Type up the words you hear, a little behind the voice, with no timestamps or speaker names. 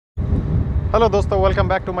Hello दोस्तों, welcome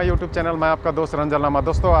back to my YouTube channel. मैं आपका दोस्त रंजन लामा।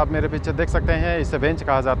 दोस्तों, आप मेरे पीछे देख सकते हैं, इसे बेंच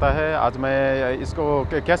कहा जाता है। आज मैं इसको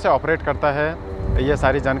कैसे ऑपरेट करता है ये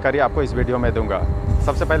सारी जानकारी आपको इस वीडियो में दूंगा।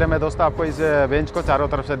 सबसे पहले मैं दोस्तों आपको इस बेंच को चारों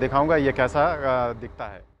तरफ से दिखाऊंगा ये कैसा दिखता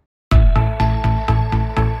है।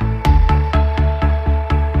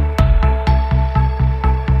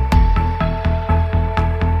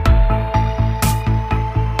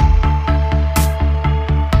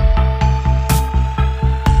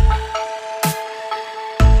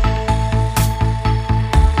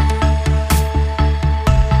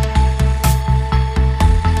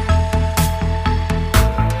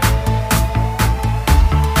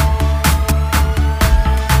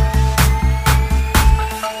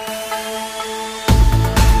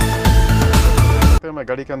 मैं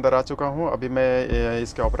गाड़ी के अंदर आ चुका हूं। अभी मैं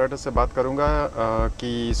इसके ऑपरेटर से बात करूंगा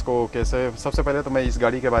कि इसको कैसे। सबसे पहले तो मैं इस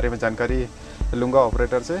गाड़ी के बारे में जानकारी लूंगा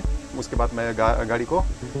ऑपरेटर से, उसके बाद मैं गाड़ी को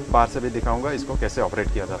बाहर से भी दिखाऊंगा इसको कैसे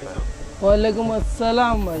ऑपरेट किया जाता है। वालेकुम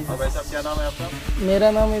अस्सलाम भाई। भाई साहब, क्या नाम है आपका?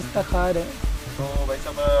 मेरा नाम इफ्तिखार है। तो भाई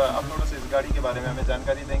साहब, आप थोड़ा सा इस गाड़ी के बारे में हमें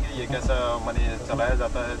जानकारी देंगे, ये कैसा माने चलाया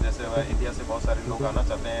जाता है। जैसे इंडिया से बहुत सारे लोग आना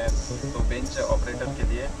चाहते हैं तो बेंच ऑपरेटर के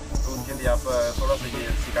लिए, तो उनके लिए आप थोड़ा सा ये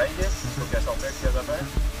सिखाएंगे तो कैसा ऑपरेट किया जाता है।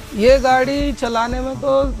 ये गाड़ी चलाने में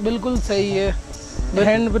तो बिल्कुल सही है।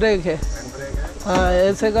 हैंड ब्रेक है। हाँ,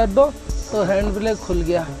 ऐसे कर दो तो हैंड ब्रेक खुल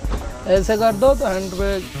गया, ऐसे कर दो तो हैंड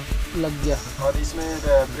ब्रेक लग गया। और इसमें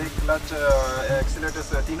ब्रेक, क्लच,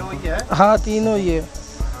 एक्सीलरेटर तीनों ही है? हाँ, तीनों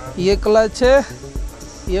ये क्लच है,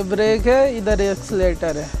 ये ब्रेक है, इधर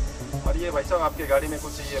एक्सीलरेटर है। और ये भाई साहब आपके गाड़ी में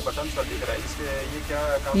कुछ ये बटन सा दिख रहा है, इसके ये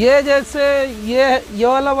क्या काम? ये जैसे ये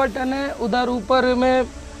वाला बटन है, उधर ऊपर में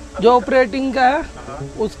जो ऑपरेटिंग का है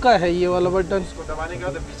उसका है ये वाला बटन। इसको दबाने के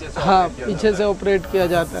बाद पीछे से, हाँ, पीछे से ऑपरेट किया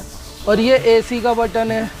जाता है। और ये एसी का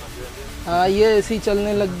बटन है। हाँ, ये एसी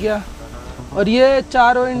चलने लग गया। और ये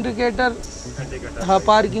चारों इंडिकेटर, हाँ,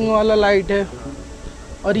 पार्किंग वाला लाइट है।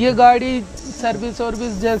 और ये गाड़ी सर्विस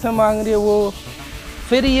जैसे मांग रही है वो।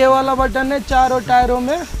 फिर ये वाला बटन है, चारों टायरों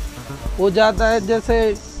में हो जाता है।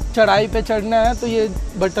 जैसे चढ़ाई पे चढ़ना है तो ये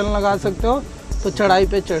बटन लगा सकते हो, तो चढ़ाई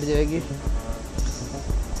पे चढ़ जाएगी।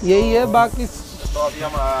 यही है। बाकी तो अभी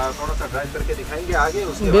हम थोड़ा सा ड्राइव करके दिखाएंगे आगे,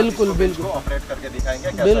 उसके बिल्कुल ऑपरेट करके दिखाएंगे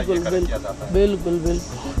कैसा बिल्कुल ये किया जाता है। बिल्कुल।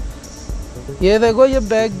 ये देखो, ये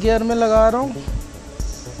बैक गियर में लगा रहा हूँ।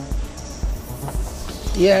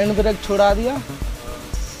 ये हैंड ब्रेक छुड़ा दिया।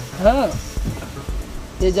 हाँ,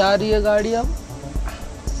 ये जा रही है गाड़ी अब।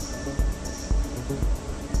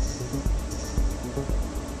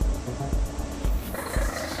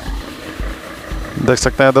 देख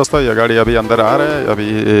सकते हैं दोस्तों, ये गाड़ी अभी अंदर आ रहा है। अभी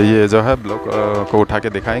ये जो है ब्लॉक को उठा के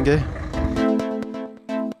दिखाएंगे।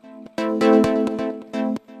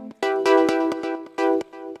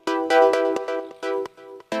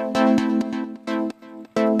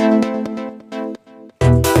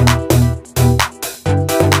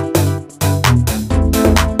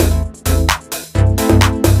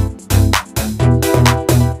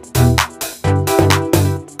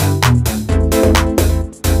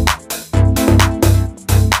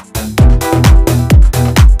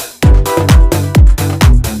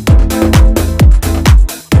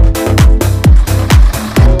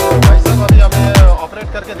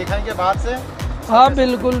 करके दिखाएंगे बाहर से। हाँ,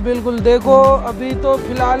 बिल्कुल। देखो, अभी तो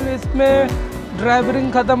फिलहाल इसमें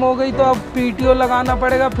ड्राइवरिंग ख़त्म हो गई, तो अब पीटीओ लगाना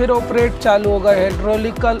पड़ेगा, फिर ऑपरेट चालू होगा।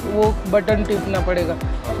 हाइड्रोलिक का वो बटन टिपना पड़ेगा।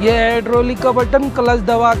 ये हाइड्रोलिक का बटन, क्लच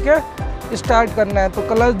दबा के स्टार्ट करना है। तो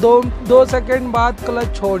क्लच दो सेकेंड बाद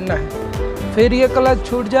क्लच छोड़ना है, फिर ये क्लच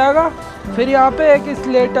छूट जाएगा। फिर यहाँ पे एक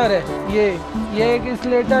एक्सीलरेटर है, ये एक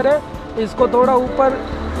एक्सीलरेटर है। इसको थोड़ा ऊपर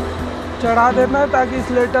चढ़ा देना है ताकि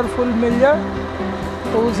एक्सीलरेटर फुल मिल जाए,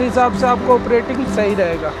 तो उस हिसाब से आपको ऑपरेटिंग सही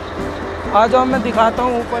रहेगा। आ जाओ, मैं दिखाता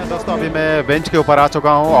हूँ ऊपर। दोस्तों, अभी मैं बेंच के ऊपर आ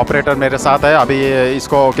चुका हूँ, ऑपरेटर मेरे साथ है। अभी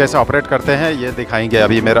इसको कैसे ऑपरेट करते हैं ये दिखाएंगे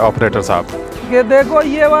अभी मेरे ऑपरेटर साहब। ये देखो,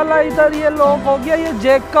 ये वाला इधर ये लॉक हो गया, ये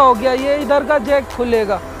जैक का हो गया, ये इधर का जैक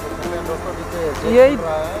खुलेगा। ये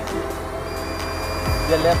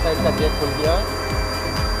लेफ्ट साइड का जैक खुल गया।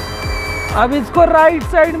 अब इसको राइट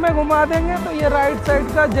साइड में घुमा देंगे तो ये राइट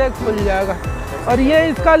साइड का जैक खुल जाएगा। और ये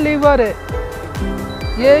इसका लीवर है,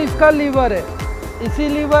 ये इसका लीवर है। इसी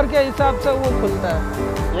लीवर के हिसाब से वो खुलता है।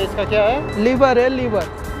 ये इसका क्या है? लीवर है, लीवर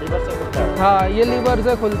से खुलता है। हाँ, ये लीवर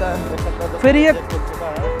से खुलता है। फिर ये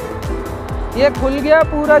खुल गया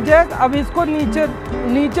पूरा जैक। अब इसको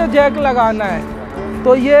नीचे जैक लगाना है,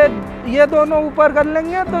 तो ये दोनों ऊपर कर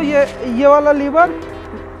लेंगे तो ये वाला लीवर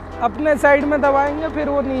अपने साइड में दबाएंगे, फिर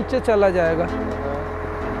वो नीचे चला जाएगा।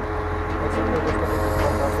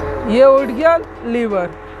 ये उठ गया लीवर।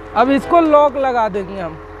 अब इसको लॉक लगा देंगे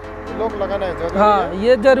हम। लॉक लगाना है जरूरी हाँ है?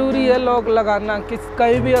 ये ज़रूरी है लॉक लगाना।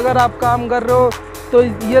 कहीं भी अगर आप काम कर रहे हो तो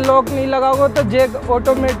ये लॉक नहीं लगाओगे तो जैक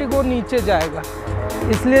ऑटोमेटिक वो नीचे जाएगा,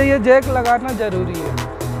 इसलिए ये जैक लगाना ज़रूरी है,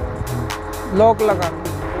 लॉक लगाना।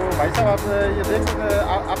 तो भाई साहब आप ये देख सकते हैं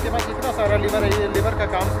आपके पास इतना सारा लीवर है, ये लीवर का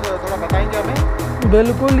काम थोड़ा बताएंगे हमें?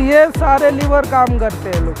 बिल्कुल, ये सारे लीवर काम करते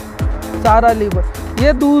हैं लोग, सारा लीवर।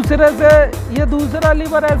 ये दूसरा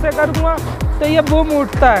लीवर ऐसे करूँगा तो ये बूम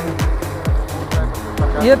उठता है,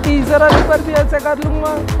 ये तीसरा लीवर भी ऐसे कर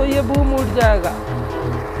लूँगा तो ये बूम उठ जाएगा,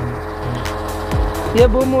 ये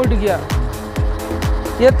बूम उठ गया।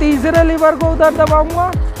 ये तीसरे लीवर को उधर दबाऊंगा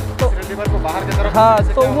तो लीवर को बाहर की तरफ,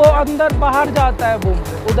 हाँ तो वो अंदर बाहर जाता है, बूम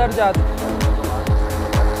उधर जाता है।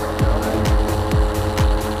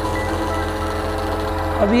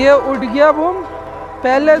 अब ये उठ गया बूम,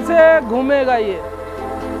 पहले से घूमेगा, ये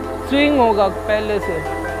स्विंग होगा पहले से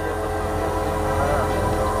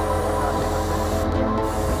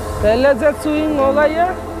स्विंग होगा ये।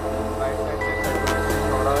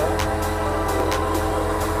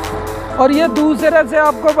 और ये दूसरे से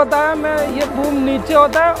आपको बताया मैं, ये बूम नीचे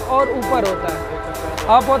होता है और ऊपर होता है,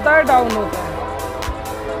 अप होता है डाउन होता है।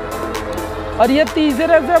 और ये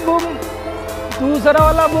तीसरे से बूम, दूसरा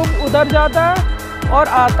वाला बूम उधर जाता है और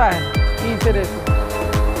आता है तीसरे से।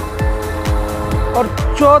 और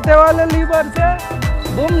चौथे वाले लीवर से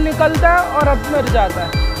बूम निकलता है और अंदर जाता है।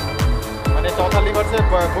 मैंने चौथा लीवर से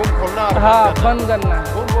बूम खोलना, हाँ बंद करना है।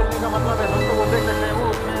 बूम खोलने का मतलब है दोस्तों, वो देख सकते हैं वो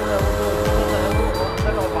उसमें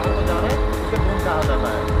बाहर को जा रहा है, उसके बूम कहा जाता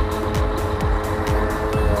है।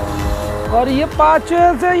 और ये पांचवे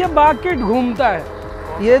से ये बाकेट घूमता है,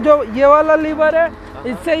 ये वाला लीवर है,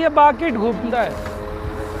 इससे ये बाकेट घूमता है,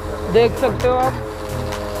 देख सकते हो आप,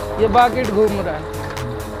 ये बाकेट घूम रहा है।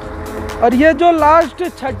 और ये जो लास्ट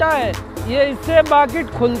छठा है, ये इससे बाकेट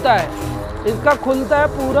खुलता है, इसका खुलता है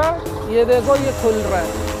पूरा, ये देखो ये खुल रहा है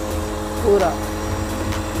पूरा,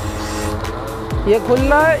 ये खुल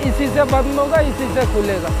रहा है, इसी से बंद होगा, इसी से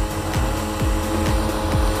खुलेगा।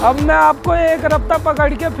 अब मैं आपको एक रफ्ता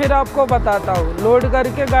पकड़ के फिर आपको बताता हूँ, लोड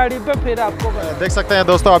करके गाड़ी पे फिर आपको देख सकते हैं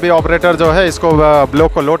दोस्तों, अभी ऑपरेटर जो है इसको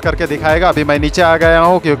ब्लॉक को लोड करके दिखाएगा। अभी मैं नीचे आ गया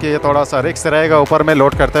हूँ क्योंकि ये थोड़ा सा रिस्क रहेगा ऊपर में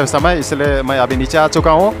लोड करते हुए समय, इसलिए मैं अभी नीचे आ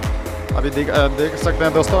चुका हूँ। अभी देख सकते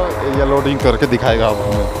हैं दोस्तों, ये लोडिंग करके दिखाएगा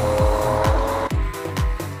हमें।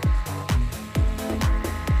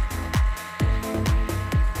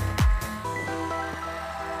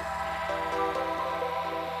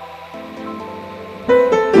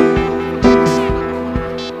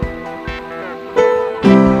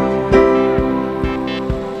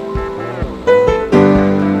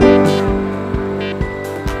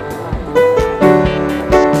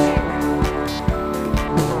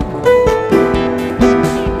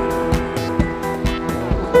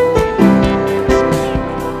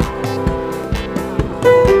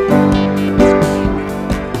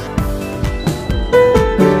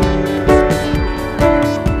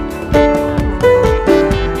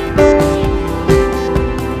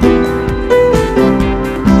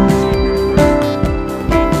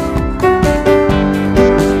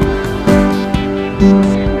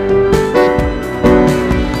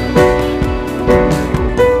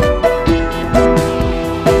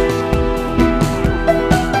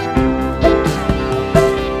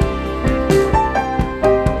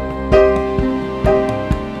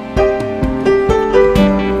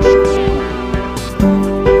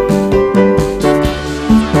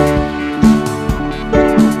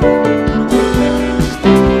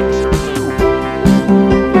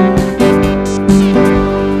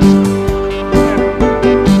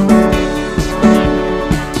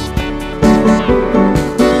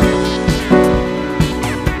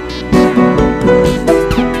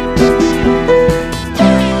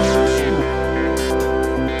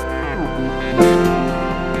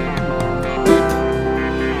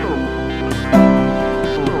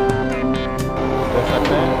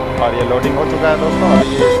 और ये लोडिंग हो चुका है दोस्तों।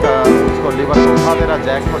 अभी ये इसको लीवर को उठा दे रहा है,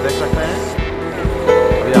 जैक को देख सकते हैं।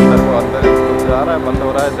 अभी अंदर इसको जा रहा है, बंद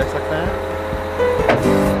हो रहा है, देख सकते हैं।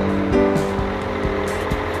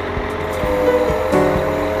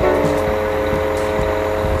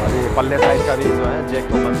 अभी पल्ले साइड का भी जो है जैक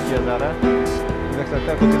को बंद किया जा रहा है, देख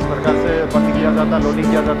सकते हैं। कुछ इस प्रकार से बंद किया जाता है, लोडिंग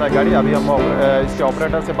किया जाता है गाड़ी। अभी हम इसके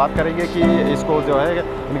ऑपरेटर से बात करेंगे कि इसको जो है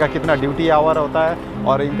इनका कितना ड्यूटी आवर होता है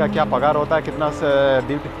और इनका क्या पगार होता है, कितना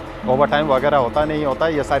ड्यूटी ओवर टाइम वगैरह होता नहीं होता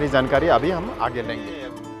है, ये सारी जानकारी अभी हम आगे लेंगे।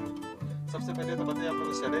 सबसे पहले तो बताइए आप लोगों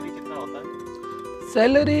को सैलरी कितना होता है?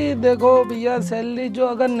 सैलरी देखो भैया, सैलरी जो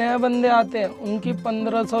अगर नए बंदे आते हैं उनकी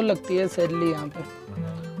 1500 लगती है सैलरी यहाँ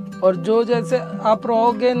पे। और जो जैसे आप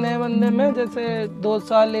रहोगे नए बंदे में, जैसे 2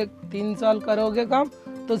 साल 3 साल करोगे काम,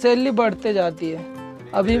 तो सैलरी बढ़ते जाती है।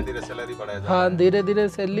 अभी धीरे सैलरी बढ़ाया जाता हाँ है। धीरे धीरे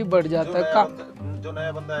सैलरी बढ़ जाता है। जो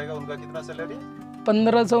नया बंदा आएगा उनका कितना सैलरी?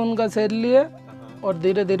 1500 उनका सैलरी है हाँ। और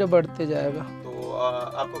धीरे धीरे बढ़ते जाएगा। तो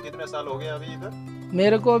आपको कितने साल हो गए अभी इधर?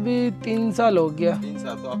 मेरे को अभी 3 साल हो गया। 3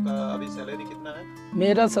 साल। तो आपका अभी सैलरी कितना है?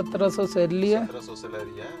 मेरा 1700 सैलरी है। 1700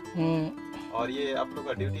 सैलरी है। और ये आप लोग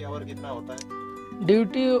का ड्यूटी आवर कितना होता है?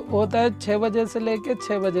 ड्यूटी होता है 6 बजे से लेके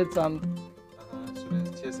 6 बजे शाम तक। सुबह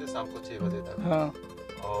 6 से शाम को 6 बजे तक। हाँ।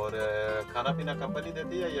 और खाना पीना कंपनी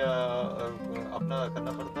देती है या अपना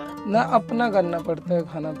करना पड़ता है? ना अपना करना पड़ता है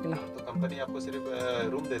खाना पीना। तो कंपनी आपको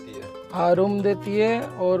सिर्फ रूम देती है? हाँ रूम देती है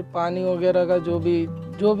और पानी वगैरह का जो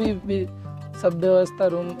भी सब व्यवस्था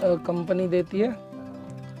रूम कंपनी देती है।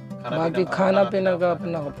 बाकी खाना पीना का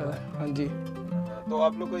अपना होता है। हाँ जी। तो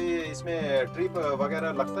आप लोग को ये इसमें ट्रिप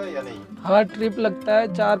वगैरह लगता है या नहीं? हाँ ट्रिप लगता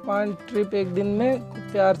है, 4-5 ट्रिप एक दिन में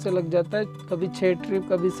प्यार से लग जाता है। कभी 6 ट्रिप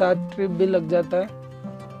कभी 7 ट्रिप भी लग जाता है।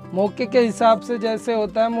 मौके के हिसाब से जैसे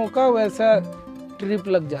होता है मौका वैसा ट्रिप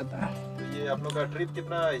लग जाता है। तो ये आप लोग का ट्रिप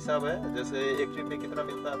कितना हिसाब है? जैसे एक ट्रिप में कितना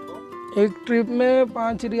मिलता है आपको? एक ट्रिप में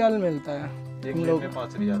 5 रियाल मिलता है एक हम ट्रिप लोग। में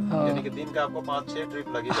 5 रियाल। हाँ। यानी कि दिन का आपको 5-6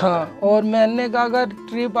 ट्रिप लगी जाता हाँ है। और महीने का अगर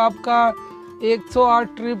ट्रिप आपका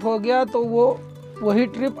 108 ट्रिप हो गया तो वही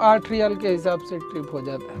ट्रिप 8 रियाल के हिसाब से ट्रिप हो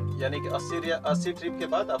जाता है। यानी कि 80 ट्रिप के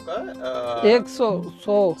बाद आपका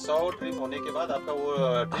 100 ट्रिप होने के बाद आपका वो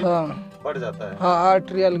ट्रिप हाँ बढ़ जाता है। हाँ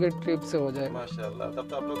 8 रियाल के ट्रिप से हो जाएगा। माशाल्लाह, तब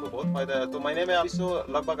तो आप लोग को बहुत फायदा है। तो महीने में 200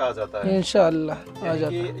 लगभग आ जाता है इंशाल्लाह आ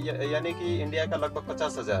जाता है। यानी कि इंडिया का लगभग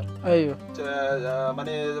 50,000 अयो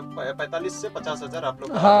माने 45 से 50,000 आप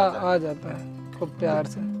लोग का हाँ आ जाता है। आ जाता है खूब प्यार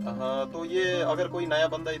से। हाँ। तो ये अगर कोई नया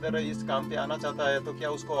बंदा इधर इस काम पे आना चाहता है तो क्या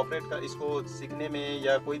उसको ऑपरेट कर इसको सीखने में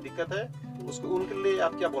या कोई दिक्कत है उसको? उनके लिए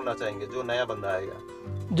आप क्या बोलना चाहेंगे जो नया बंदा आएगा?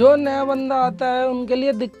 जो नया बंदा आता है उनके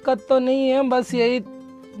लिए दिक्कत तो नहीं है, बस यही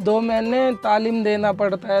 2 महीने तालीम देना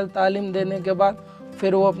पड़ता है। तालीम देने के बाद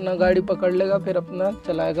फिर वो अपना गाड़ी पकड़ लेगा, फिर अपना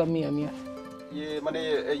चलाएगा मियाँ मियाँ। ये माने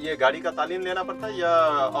ये गाड़ी का तालीम लेना पड़ता है या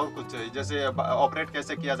और कुछ जैसे ऑपरेट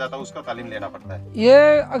कैसे किया जाता है उसका तालीम लेना पड़ता है?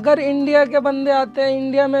 ये अगर इंडिया के बंदे आते हैं,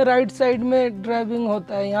 इंडिया में राइट साइड में ड्राइविंग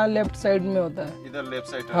होता है, यहाँ लेफ्ट साइड में होता है। इधर लेफ्ट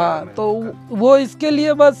साइड। हाँ तो वो इसके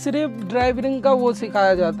लिए बस सिर्फ ड्राइविंग का वो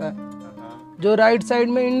सिखाया जाता है। जो राइट साइड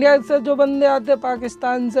में इंडिया से जो बंदे आते हैं,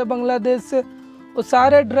 पाकिस्तान से बांग्लादेश से, वो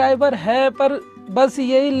सारे ड्राइवर है, पर बस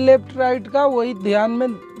यही लेफ्ट राइट का वही ध्यान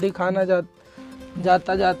में दिखाना जाता।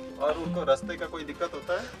 और उनको रास्ते का कोई दिक्कत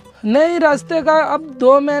होता है? नहीं रास्ते का अब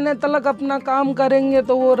 2 महीने तक अपना काम करेंगे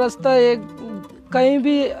तो वो रास्ता कहीं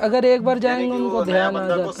भी अगर एक बार जाएंगे उनको ध्यान आ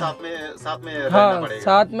जाता है। साथ में रहना हाँ पड़ेगा।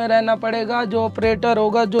 साथ में रहना पड़ेगा। जो ऑपरेटर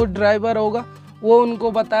होगा, जो ड्राइवर होगा, वो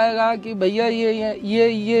उनको बताएगा कि भैया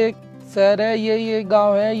ये शहर है, ये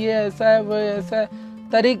गांव है, ये ऐसा है, वो ऐसा है।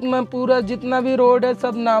 तरीक में पूरा जितना भी रोड है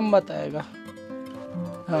सब नाम बताएगा।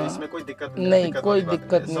 तो हाँ इसमें कोई दिक्कत नहीं, कोई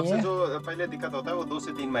दिक्कत नहीं सबसे है। जो पहले दिक्कत होता है वो 2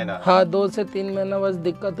 से 3 महीना। हाँ 2 से 3 महीना बस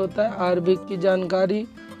दिक्कत होता है। आरबी की जानकारी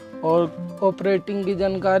और ऑपरेटिंग की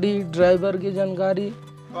जानकारी, ड्राइवर की जानकारी।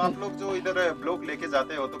 तो आप लोग जो इधर ब्लॉक लेके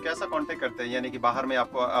जाते हो तो कैसा कांटेक्ट करते हैं? यानी कि बाहर में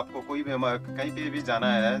आपको कोई भी कहीं पे भी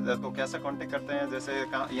जाना है तो कैसा कांटेक्ट करते हैं? जैसे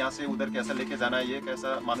यहाँ से उधर कैसा लेके जाना है, ये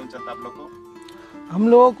कैसा मालूम चलता है आप लोग को? हम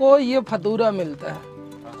लोगों को ये फतूरा मिलता है,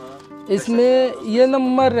 इसमें ये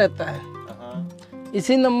नंबर रहता है।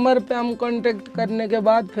 इसी नंबर पे हम कांटेक्ट करने के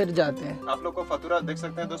बाद फिर जाते हैं। आप लोग को फतूरा देख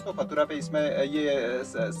सकते हैं दोस्तों। फतूरा पे इसमें ये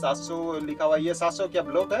 700 लिखा हुआ है। ये 700 क्या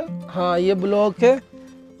ब्लॉक है? हाँ ये ब्लॉक है,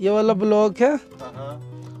 ये वाला ब्लॉक है।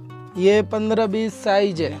 ये 15-20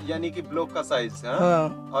 साइज है, यानी कि ब्लॉक का साइज।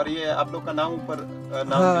 हाँ। और ये आप लोग का नाम ऊपर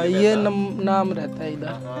हाँ ये नाम रहता है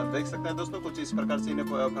इधर। देख सकते हैं दोस्तों, कुछ इस प्रकार से इन्हें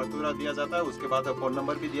फतूरा दिया जाता है। उसके बाद फोन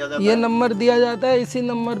नंबर भी दिया जाता है। ये नंबर दिया जाता है। इसी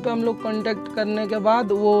नंबर पे हम लोग कांटेक्ट करने के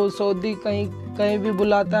बाद वो सऊदी कहीं भी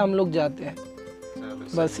बुलाता है, हम लोग जाते हैं।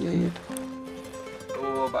 बस यही है।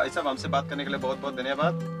 तो भाई साहब हमसे बात करने के लिए बहुत बहुत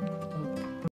धन्यवाद।